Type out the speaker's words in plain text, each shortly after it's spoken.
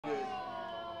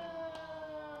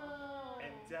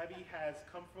Debbie has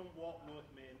come from Walt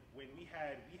Whitman when we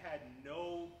had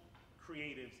no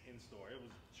creatives in store. It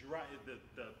was dry.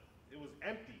 It was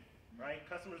empty, right?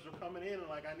 Customers were coming in and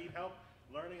like, I need help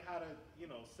learning how to,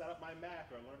 set up my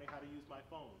Mac or learning how to use my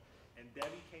phone. And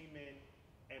Debbie came in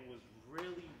and was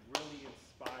really, really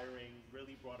inspiring,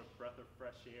 really brought a breath of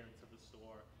fresh air into the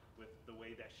store with the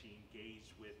way that she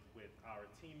engaged with our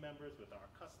team members, with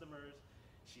our customers.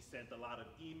 She sent a lot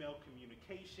of email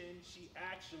communication. She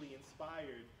actually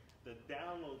inspired the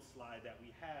download slide that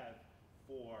we have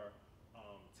for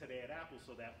Today at Apple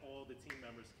so that all the team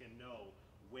members can know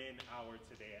when our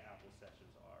Today at Apple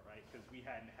sessions are, right? Because we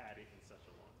hadn't had it in such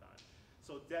a long time.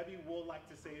 So Debbie would like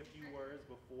to say a few words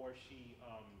before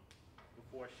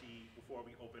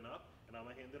we open up, and I'm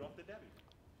gonna hand it off to Debbie.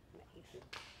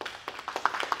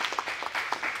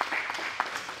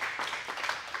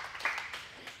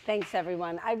 Thanks,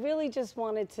 everyone. I really just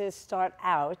wanted to start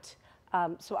out.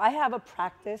 So I have a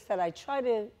practice that I try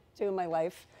to do in my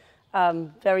life,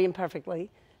 very imperfectly,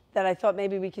 that I thought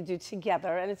maybe we could do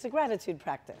together, and it's a gratitude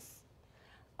practice.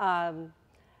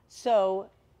 So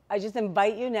I just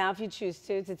invite you now, if you choose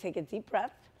to take a deep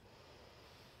breath.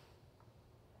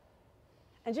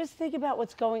 And just think about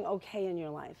what's going okay in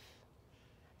your life.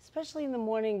 Especially in the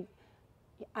morning,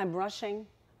 I'm rushing,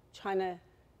 trying to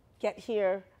get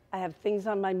here. I have things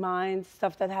on my mind,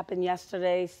 stuff that happened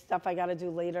yesterday, stuff I gotta do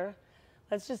later.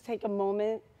 Let's just take a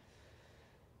moment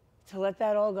to let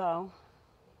that all go.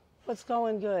 What's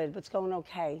going good? What's going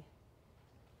okay?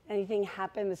 Anything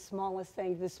happen, the smallest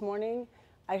thing? This morning,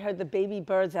 I heard the baby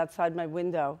birds outside my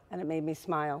window, and it made me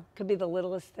smile. Could be the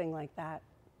littlest thing like that.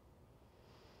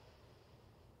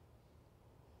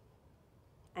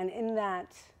 And in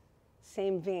that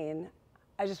same vein,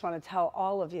 I just want to tell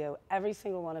all of you, every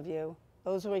single one of you,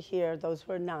 those who are here, those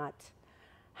who are not,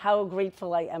 how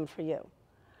grateful I am for you.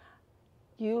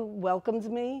 You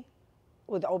welcomed me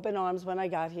with open arms when I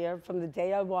got here. From the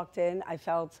day I walked in, I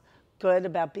felt good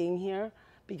about being here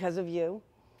because of you.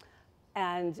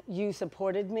 And you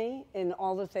supported me in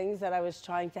all the things that I was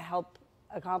trying to help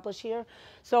accomplish here.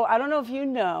 So I don't know if you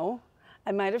know,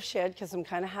 I might have shared because I'm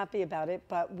kind of happy about it,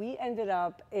 but we ended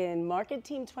up in Market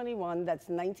Team 21, that's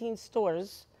 19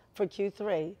 stores for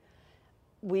Q3.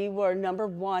 We were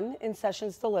 #1 in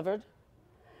sessions delivered,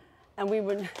 and we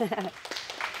were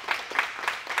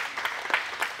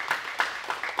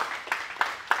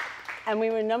and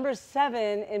we were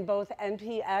 #7 in both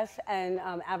NPS and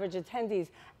average attendees,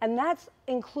 and that's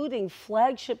including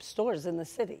flagship stores in the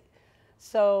city.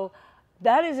 So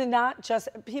that is not just,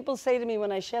 people say to me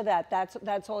when I share that,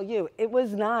 that's all you. It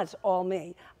was not all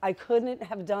me. I couldn't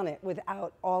have done it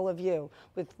without all of you.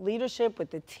 With leadership,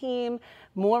 with the team,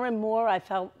 more and more I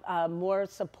felt more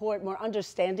support, more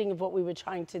understanding of what we were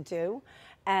trying to do.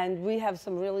 And we have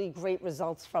some really great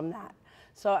results from that.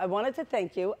 So I wanted to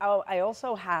thank you. I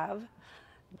also have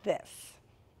this.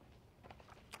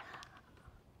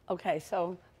 Okay,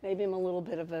 so maybe I'm a little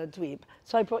bit of a dweeb.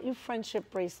 So I brought you friendship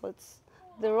bracelets.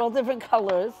 They're all different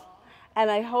colors,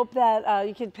 and I hope that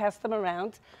you can pass them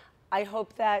around. I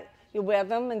hope that you wear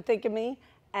them and think of me,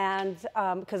 and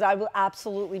because I will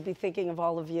absolutely be thinking of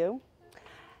all of you,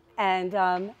 and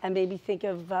maybe think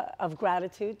of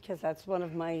gratitude, because that's one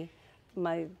of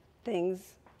my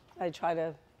things I try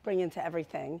to bring into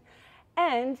everything.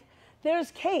 And there's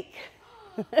cake.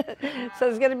 So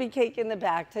there's going to be cake in the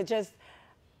back to just,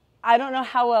 I don't know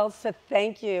how else to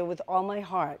thank you with all my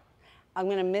heart. I'm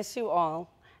going to miss you all,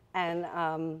 and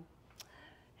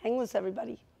hang loose,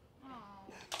 everybody.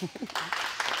 Debbie,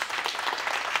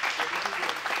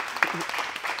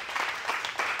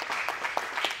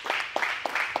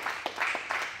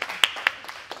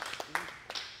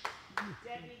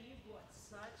 you brought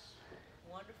such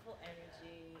wonderful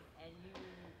energy, and you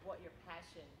brought your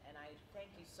passion, and I thank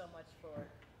you so much for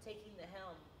taking the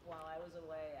helm while I was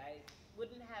away. I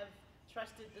wouldn't have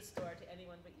trusted the store to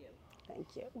anyone but you.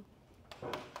 Thank you.